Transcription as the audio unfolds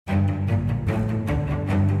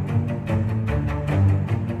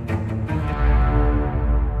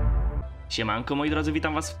Siemanko moi drodzy,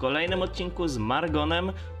 witam was w kolejnym odcinku z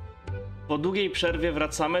Margonem. Po długiej przerwie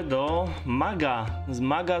wracamy do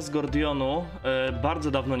maga z Gordionu.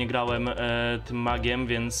 Bardzo dawno nie grałem tym magiem,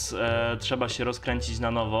 więc trzeba się rozkręcić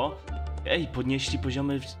na nowo. Ej, podnieśli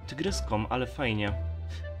poziomy tygryskom, ale fajnie.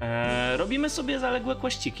 Robimy sobie zaległe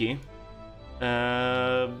questyki.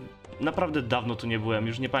 Naprawdę dawno tu nie byłem,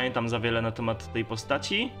 już nie pamiętam za wiele na temat tej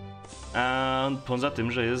postaci. Poza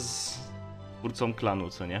tym, że jest twórcą klanu,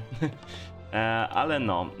 co nie? Ale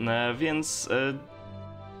no, więc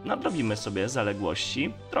nadrobimy sobie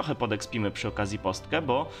zaległości. Trochę podekspimy przy okazji postkę,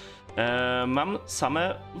 bo mam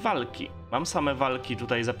same walki. Mam same walki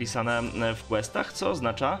tutaj zapisane w questach, co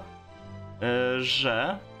oznacza,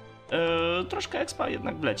 że troszkę expa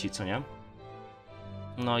jednak wleci, co nie?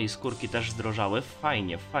 No i skórki też zdrożały.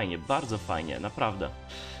 Fajnie, fajnie, bardzo fajnie, naprawdę.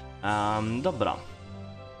 Dobra.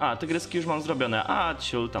 A, tygryski już mam zrobione. A,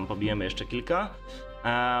 ciul, tam pobijemy jeszcze kilka.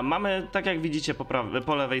 Mamy, tak jak widzicie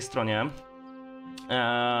po lewej stronie,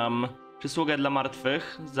 przysługę dla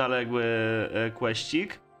martwych, zaległy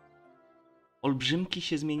questik. Olbrzymki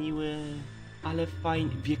się zmieniły, ale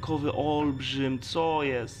fajnie, wiekowy olbrzym, co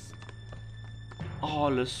jest? O,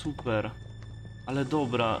 ale super, ale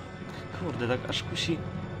dobra, kurde, tak aż kusi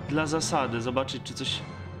dla zasady, zobaczyć czy coś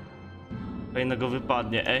fajnego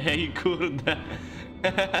wypadnie. Ej, kurde.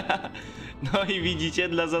 No i widzicie,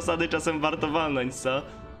 dla zasady czasem warto walnąć, co?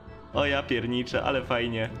 O ja pierniczę, ale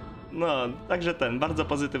fajnie. No, także bardzo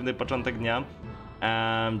pozytywny początek dnia.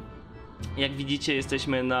 Jak widzicie,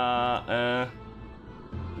 jesteśmy na...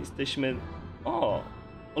 O!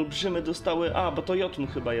 Olbrzymy dostały... A, bo to Jotun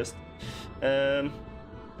chyba jest.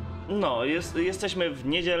 No, jesteśmy w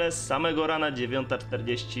niedzielę z samego rana,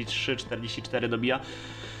 9:43, 44 dobija.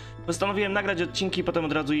 Postanowiłem nagrać odcinki, potem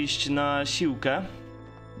od razu iść na siłkę.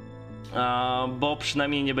 Bo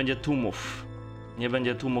przynajmniej nie będzie tłumów. Nie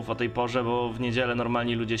będzie tłumów o tej porze, bo w niedzielę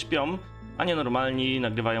normalni ludzie śpią, a nienormalni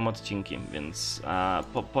nagrywają odcinki, więc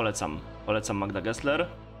polecam Magda Gessler.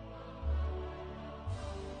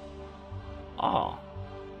 O!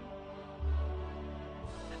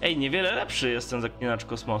 Ej, niewiele lepszy jest ten zaklinacz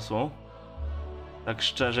kosmosu. Tak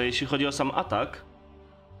szczerze, jeśli chodzi o sam atak.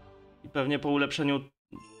 I pewnie po ulepszeniu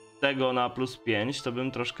tego na +5 to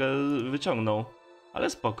bym troszkę wyciągnął. Ale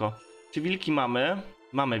spoko. Czy wilki mamy?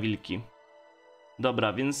 Mamy wilki.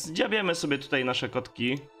 Dobra, więc dziabiemy sobie tutaj nasze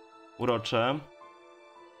kotki urocze.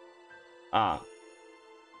 A.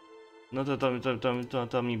 No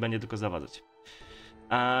to mi będzie tylko zawadzać.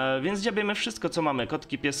 Więc dziabiemy wszystko co mamy.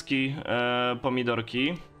 Kotki, pieski,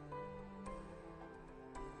 pomidorki.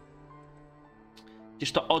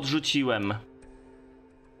 Gdzieś to odrzuciłem.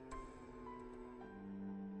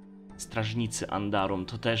 Strażnicy Andarum,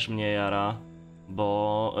 to też mnie jara.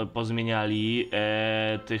 Bo pozmieniali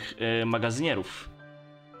tych magazynierów.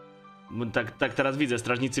 Tak teraz widzę,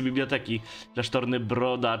 strażnicy biblioteki, klasztorny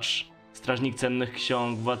brodacz, strażnik cennych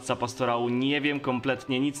ksiąg, władca pastorału, nie wiem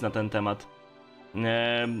kompletnie nic na ten temat.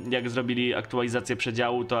 Jak zrobili aktualizację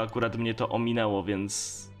przedziału, to akurat mnie to ominęło,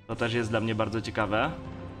 więc to też jest dla mnie bardzo ciekawe.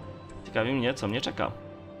 Ciekawi mnie, co mnie czeka.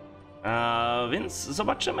 Więc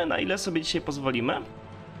zobaczymy, na ile sobie dzisiaj pozwolimy.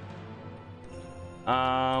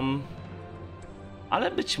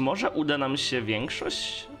 Ale być może uda nam się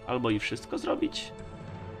większość, albo i wszystko zrobić.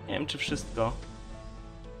 Nie wiem, czy wszystko.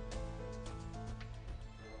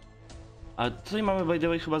 A tutaj mamy, by the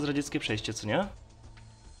way, chyba zdradzieckie przejście, co nie?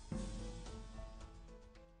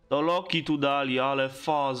 To Loki tu dali, ale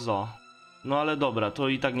faza. No ale dobra, to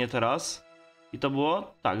i tak nie teraz. I to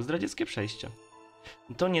było, tak, zdradzieckie przejście.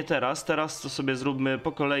 To nie teraz, teraz to sobie zróbmy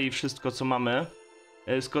po kolei wszystko, co mamy.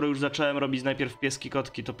 Skoro już zacząłem robić najpierw pieski,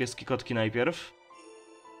 kotki, to pieski, kotki najpierw.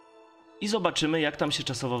 I zobaczymy, jak tam się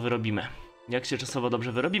czasowo wyrobimy. Jak się czasowo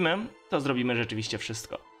dobrze wyrobimy, to zrobimy rzeczywiście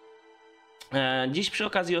wszystko. Dziś przy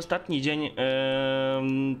okazji ostatni dzień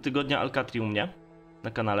tygodnia Alcatri u mnie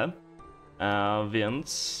na kanale.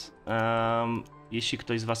 Więc jeśli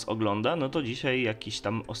ktoś z was ogląda, no to dzisiaj jakiś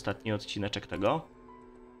tam ostatni odcineczek tego.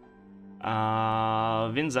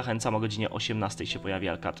 Więc zachęcam, o godzinie 18 się pojawi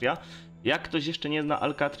Alcatria. Jak ktoś jeszcze nie zna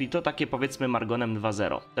Alcatri, to takie powiedzmy Margonem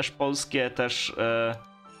 2.0. Też polskie,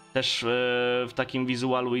 też w takim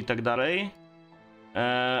wizualu i tak dalej.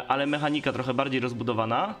 Ale mechanika trochę bardziej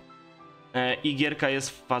rozbudowana. I gierka jest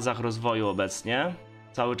w fazach rozwoju obecnie.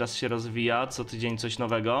 Cały czas się rozwija, co tydzień coś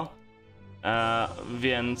nowego.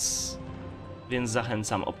 Więc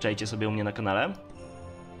zachęcam, obczajcie sobie u mnie na kanale.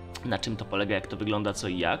 Na czym to polega, jak to wygląda, co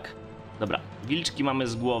i jak. Dobra, wilczki mamy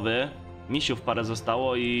z głowy. Misiów parę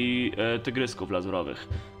zostało i tygrysków lazurowych.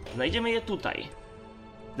 Znajdziemy je tutaj.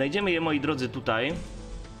 Znajdziemy je, moi drodzy, tutaj.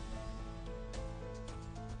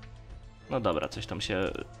 No dobra, coś tam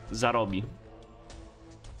się zarobi.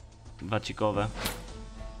 Wacikowe.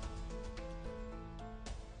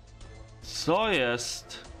 Co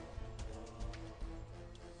jest?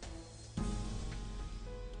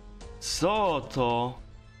 Co to?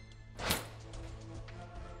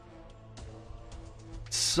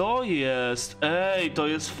 Co jest? Ej, to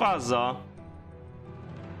jest faza.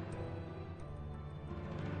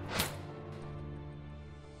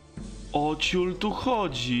 O ciul tu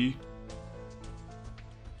chodzi.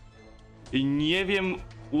 I nie wiem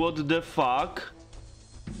what the fuck,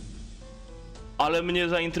 ale mnie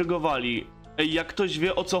zaintrygowali. Ej, jak ktoś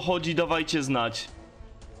wie o co chodzi, dawajcie znać.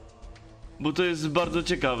 Bo to jest bardzo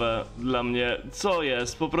ciekawe dla mnie. Co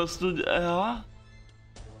jest? Po prostu...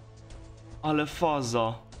 Ale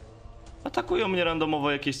faza. Atakują mnie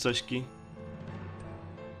randomowo jakieś cośki.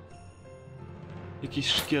 Jakieś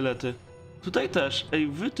szkielety. Tutaj też. Ej,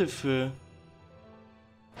 wytyfy.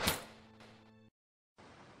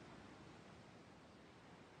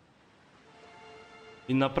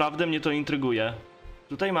 I naprawdę mnie to intryguje.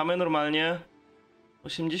 Tutaj mamy normalnie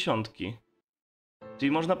 80.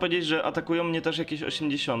 Czyli można powiedzieć, że atakują mnie też jakieś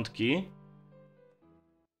 80.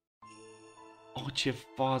 O cię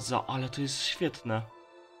faza, ale to jest świetne.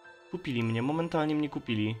 Kupili mnie, momentalnie mnie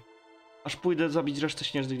kupili. Aż pójdę zabić resztę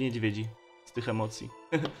śnieżnych niedźwiedzi. Z tych emocji.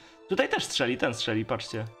 Tutaj też strzeli, ten strzeli,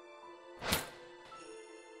 patrzcie.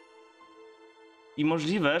 I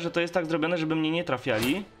możliwe, że to jest tak zrobione, żeby mnie nie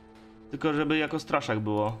trafiali. Tylko żeby jako straszak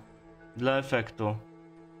było. Dla efektu.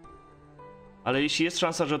 Ale jeśli jest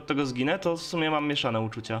szansa, że od tego zginę, to w sumie mam mieszane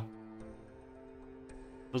uczucia.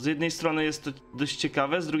 Bo z jednej strony jest to dość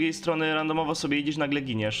ciekawe, z drugiej strony randomowo sobie idziesz, nagle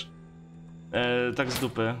giniesz. Tak z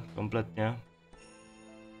dupy, kompletnie.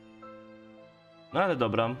 No ale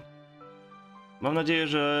dobra. Mam nadzieję,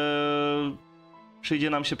 że przyjdzie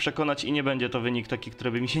nam się przekonać i nie będzie to wynik taki,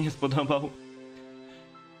 który by mi się nie spodobał.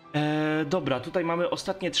 Dobra, tutaj mamy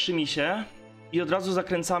ostatnie 3 misie i od razu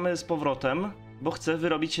zakręcamy z powrotem, bo chcę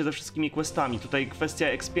wyrobić się ze wszystkimi questami. Tutaj kwestia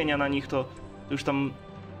ekspienia na nich to już tam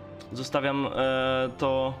zostawiam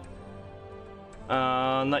to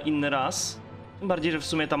na inny raz. Tym bardziej, że w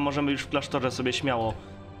sumie tam możemy już w klasztorze sobie śmiało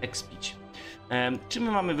ekspić. Czy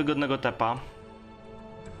my mamy wygodnego tepa?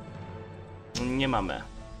 Nie mamy.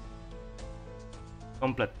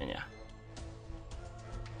 Kompletnie nie.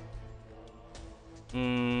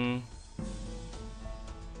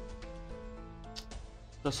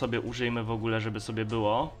 To sobie użyjmy w ogóle, żeby sobie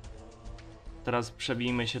było. Teraz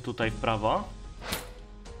przebijmy się tutaj w prawo.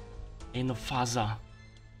 Ej, no faza.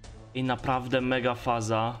 Ej, naprawdę mega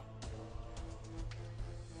faza.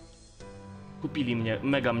 Kupili mnie,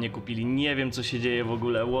 mega mnie kupili. Nie wiem, co się dzieje w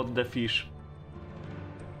ogóle. What the fish.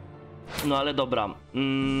 No ale dobra.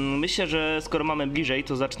 Myślę, że skoro mamy bliżej,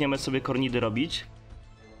 to zaczniemy sobie kornidy robić.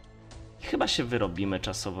 Chyba się wyrobimy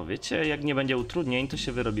czasowo, wiecie? Jak nie będzie utrudnień, to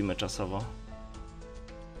się wyrobimy czasowo.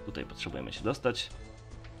 Tutaj potrzebujemy się dostać.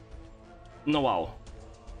 No wow.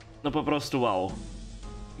 No po prostu wow.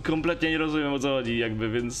 Kompletnie nie rozumiem, o co chodzi jakby,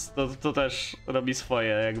 więc to też robi swoje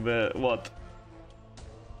jakby, what.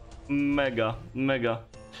 Mega, mega.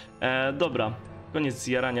 Dobra, koniec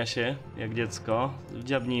zjarania się jak dziecko.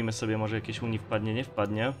 Dziabnijmy sobie, może jakieś uni wpadnie, nie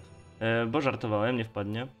wpadnie. Bo żartowałem, nie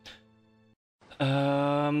wpadnie.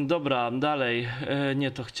 Dobra, dalej.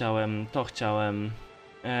 Nie to chciałem, to chciałem.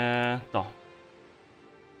 To.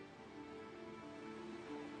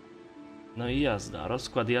 No i jazda.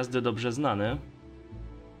 Rozkład jazdy dobrze znany.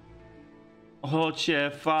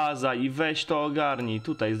 Ocie, faza i weź to ogarnij.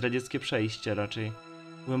 Tutaj zdradzieckie przejście raczej.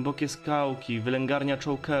 Głębokie skałki, wylęgarnia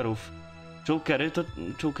chokerów.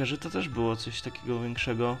 Chokerzy to też było coś takiego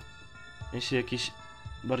większego. Jeśli jakieś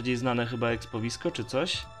bardziej znane chyba ekspowisko czy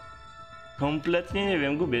coś. Kompletnie nie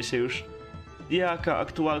wiem, gubię się już. Jaka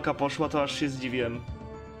aktualka poszła, to aż się zdziwiłem.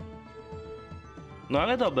 No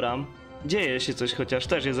ale dobra. Dzieje się coś, chociaż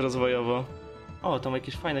też jest rozwojowo. O, tam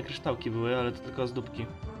jakieś fajne kryształki były, ale to tylko z dupki.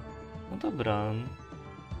 No dobra.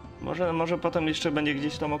 Może potem jeszcze będzie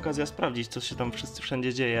gdzieś tam okazja sprawdzić, co się tam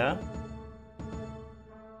wszędzie dzieje.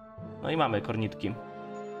 No i mamy kornitki.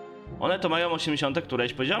 One to mają 80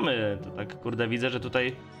 któreś poziomy. To tak, kurde, widzę, że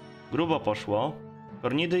tutaj grubo poszło.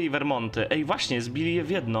 Kornidy i wermonty. Ej, właśnie, zbili je w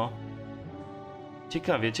jedno.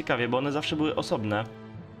 Ciekawie, ciekawie, bo one zawsze były osobne.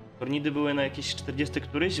 Kornidy były na jakieś 40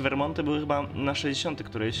 któryś, wermonty były chyba na 60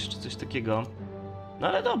 któryś, czy coś takiego. No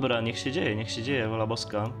ale dobra, niech się dzieje, wola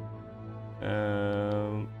boska.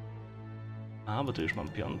 A, bo tu już mam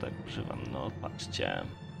piątek, używam, no patrzcie.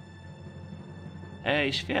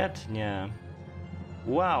 Ej, świetnie.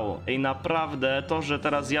 Wow, ej, naprawdę to, że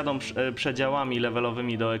teraz jadą przedziałami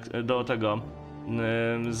levelowymi do tego,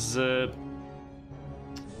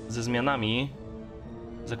 ze zmianami,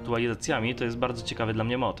 z aktualizacjami, to jest bardzo ciekawy dla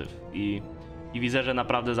mnie motyw. I widzę, że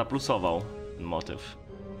naprawdę zaplusował ten motyw.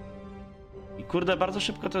 I kurde, bardzo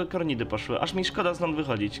szybko te kornidy poszły. Aż mi szkoda stąd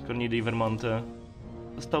wychodzić, kornidy i Vermonty.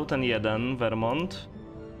 Został ten jeden Vermont.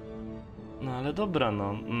 No ale dobra,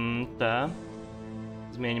 no. Te.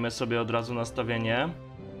 Zmieńmy sobie od razu nastawienie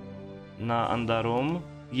na Andarum.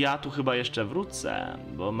 Ja tu chyba jeszcze wrócę,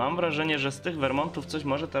 bo mam wrażenie, że z tych Vermontów coś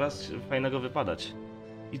może teraz fajnego wypadać.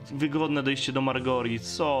 I wygodne dojście do Margorii,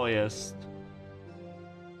 co jest?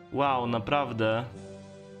 Wow, naprawdę.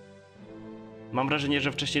 Mam wrażenie,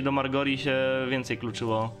 że wcześniej do Margorii się więcej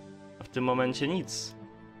kluczyło, a w tym momencie nic.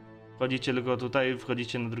 Wchodzicie tylko tutaj,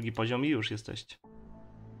 wchodzicie na drugi poziom i już jesteście.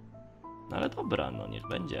 No ale dobra, no niech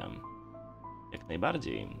będzie. Jak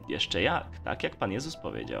najbardziej. Jeszcze jak, tak jak Pan Jezus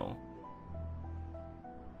powiedział.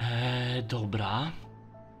 Dobra.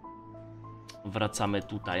 Wracamy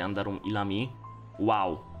tutaj, Andarum Ilami.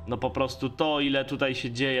 Wow, no po prostu to, ile tutaj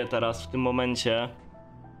się dzieje teraz w tym momencie.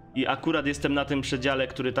 I akurat jestem na tym przedziale,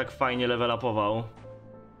 który tak fajnie level upował,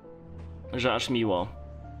 że aż miło.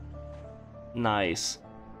 Nice.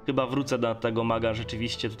 Chyba wrócę do tego maga,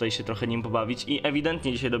 rzeczywiście tutaj się trochę nim pobawić. I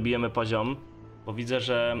ewidentnie dzisiaj dobijemy poziom, bo widzę,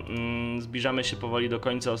 że zbliżamy się powoli do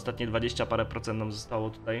końca. Ostatnie 20 parę procent nam zostało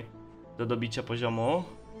tutaj do dobicia poziomu.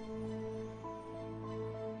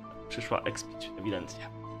 Przyszła expić, ewidentnie.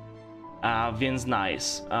 Więc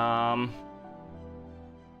nice.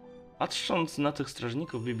 Patrząc na tych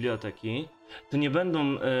strażników biblioteki, to nie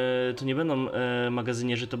będą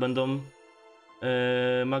magazynierzy, to będą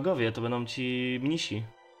magowie, to będą ci mnisi.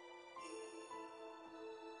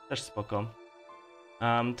 Też spoko.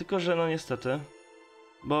 Tylko że no niestety,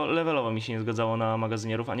 bo levelowo mi się nie zgadzało na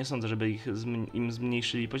magazynierów, a nie sądzę, żeby im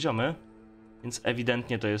zmniejszyli poziomy, więc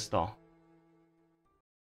ewidentnie to jest to.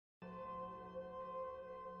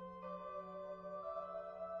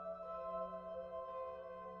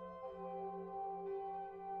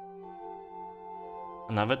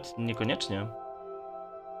 A nawet niekoniecznie.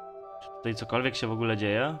 Czy tutaj cokolwiek się w ogóle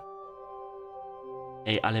dzieje?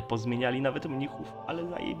 Ej, ale pozmieniali nawet mnichów, ale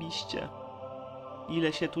zajebiście.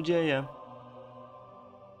 Ile się tu dzieje?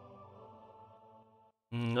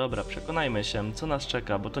 Dobra, przekonajmy się, co nas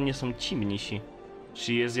czeka, bo to nie są ci mnisi.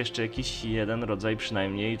 Czy jest jeszcze jakiś jeden rodzaj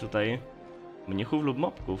przynajmniej tutaj mnichów lub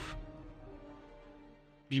mopków?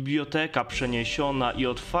 Biblioteka przeniesiona i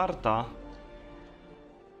otwarta.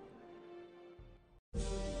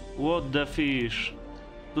 What the fish?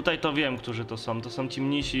 Tutaj to wiem, którzy to są. To są ci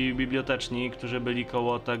mnisi biblioteczni, którzy byli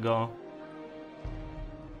koło tego...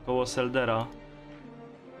 koło Seldera.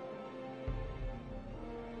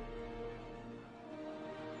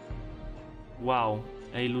 Wow.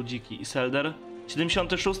 Ej, ludziki. I Selder?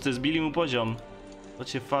 76. Zbili mu poziom. To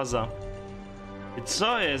cię faza. I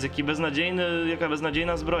co jest? Jaka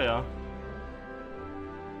beznadziejna zbroja.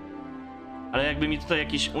 Ale jakby mi tutaj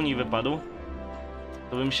jakiś uni wypadł,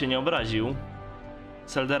 to bym się nie obraził.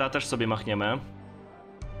 Seldera też sobie machniemy.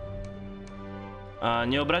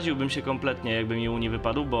 Nie obraziłbym się kompletnie, jakby mi uni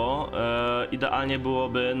wypadł, bo idealnie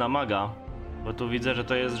byłoby na maga. Bo tu widzę, że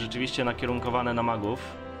to jest rzeczywiście nakierunkowane na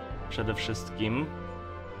magów. Przede wszystkim.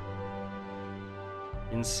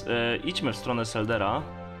 Więc idźmy w stronę Seldera.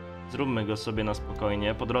 Zróbmy go sobie na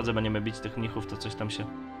spokojnie. Po drodze będziemy bić tych mnichów, to coś tam się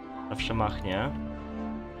zawsze machnie.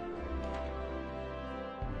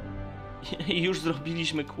 I już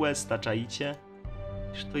zrobiliśmy questa, czaicie?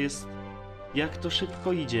 Już to jest... Jak to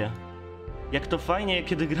szybko idzie. Jak to fajnie,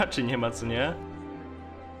 kiedy graczy nie ma, co nie?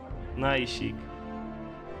 Najsik.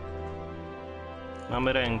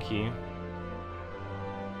 Mamy ręki.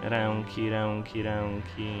 Ręki.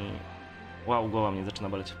 Wow, głowa mnie zaczyna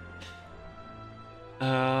boleć.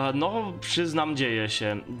 No, przyznam, dzieje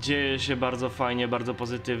się. Dzieje się bardzo fajnie, bardzo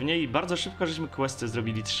pozytywnie i bardzo szybko żeśmy questy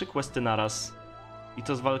zrobili. 3 questy naraz. I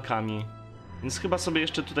to z walkami. Więc chyba sobie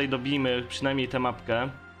jeszcze tutaj dobijmy przynajmniej tę mapkę.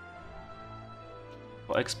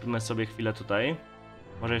 Poekspimy sobie chwilę tutaj.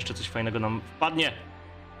 Może jeszcze coś fajnego nam wpadnie.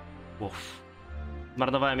 Uff.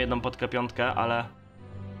 Zmarnowałem jedną podkę piątkę,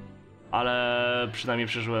 ale przynajmniej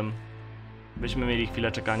przeżyłem. Byśmy mieli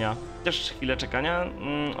chwilę czekania. Też chwilę czekania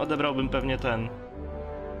odebrałbym pewnie ten...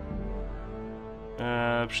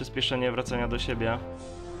 przyspieszenie wracania do siebie.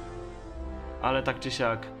 Ale tak czy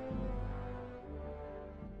siak.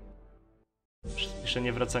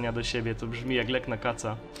 Przyspieszenie wracania do siebie to brzmi jak lek na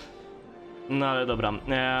kaca. No ale dobra.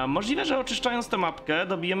 Możliwe, że oczyszczając tę mapkę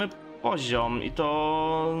dobijemy poziom i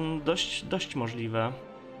to dość możliwe.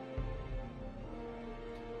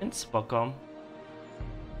 Więc spoko.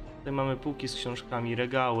 Tutaj mamy półki z książkami,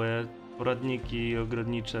 regały, poradniki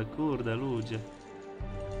ogrodnicze. Kurde, ludzie.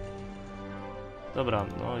 Dobra,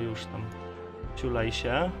 no już tam. Ciulaj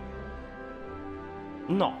się.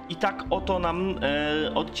 No i tak oto nam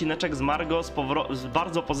odcineczek z Margo z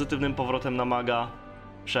bardzo pozytywnym powrotem na maga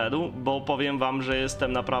szedł, bo powiem wam, że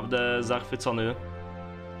jestem naprawdę zachwycony.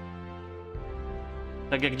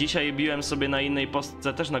 Tak jak dzisiaj biłem sobie na innej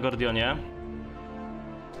postce, też na Gordionie.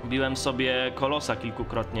 Biłem sobie kolosa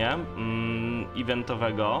kilkukrotnie,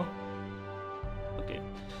 eventowego. Okay.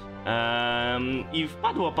 I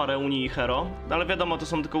wpadło parę unii i hero, ale wiadomo, to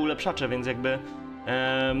są tylko ulepszacze, więc jakby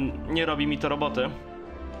nie robi mi to roboty.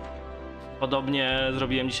 Podobnie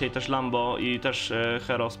zrobiłem dzisiaj też Lambo i też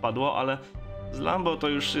hero spadło, ale z Lambo to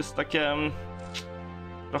już jest takie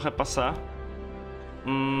trochę passé.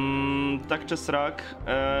 Tak czy srak,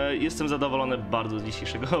 jestem zadowolony bardzo z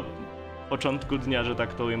dzisiejszego początku dnia, że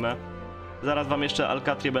tak to ujmę. Zaraz wam jeszcze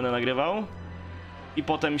Alcatrię będę nagrywał i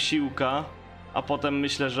potem siłka, a potem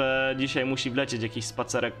myślę, że dzisiaj musi wlecieć jakiś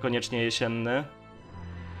spacerek koniecznie jesienny.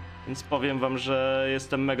 Więc powiem wam, że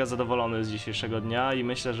jestem mega zadowolony z dzisiejszego dnia i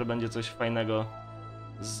myślę, że będzie coś fajnego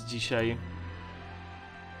z dzisiaj.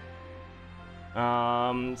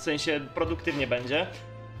 W sensie produktywnie będzie.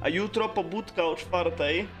 A jutro pobudka o 4.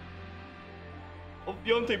 O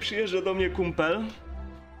 5 przyjeżdża do mnie kumpel.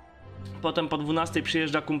 Potem po 12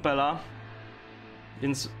 przyjeżdża kumpela.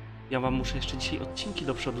 Więc ja wam muszę jeszcze dzisiaj odcinki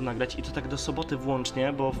do przodu nagrać i to tak do soboty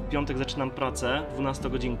włącznie, bo w piątek zaczynam pracę,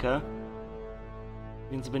 12-godzinkę.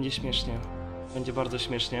 Więc będzie śmiesznie. Będzie bardzo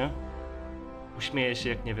śmiesznie. Uśmieję się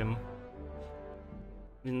jak nie wiem.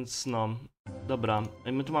 Więc no. Dobra.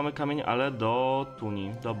 My tu mamy kamień, ale do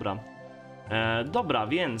tuni. Dobra. Dobra,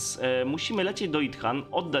 więc musimy lecieć do Ithan,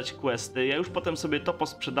 oddać questy. Ja już potem sobie to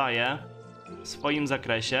posprzedaję w swoim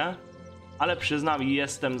zakresie. Ale przyznam,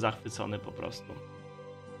 jestem zachwycony po prostu.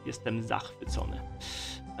 Jestem zachwycony.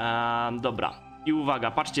 Dobra. I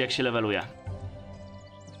uwaga, patrzcie jak się leveluje.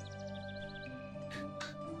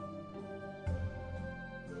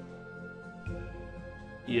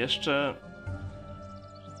 I jeszcze...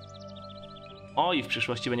 O, i w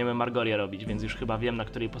przyszłości będziemy Margorię robić, więc już chyba wiem, na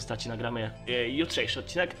której postaci nagramy jutrzejszy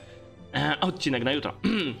odcinek. Odcinek na jutro.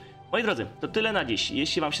 Moi drodzy, to tyle na dziś.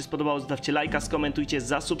 Jeśli wam się spodobało, zostawcie lajka, skomentujcie,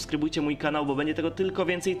 zasubskrybujcie mój kanał, bo będzie tego tylko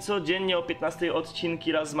więcej codziennie o 15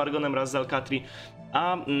 odcinki, raz z Margonem, raz z Alcatri.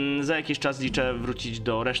 A za jakiś czas liczę wrócić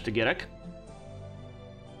do reszty gierek.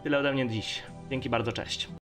 Tyle ode mnie dziś. Dzięki bardzo, cześć.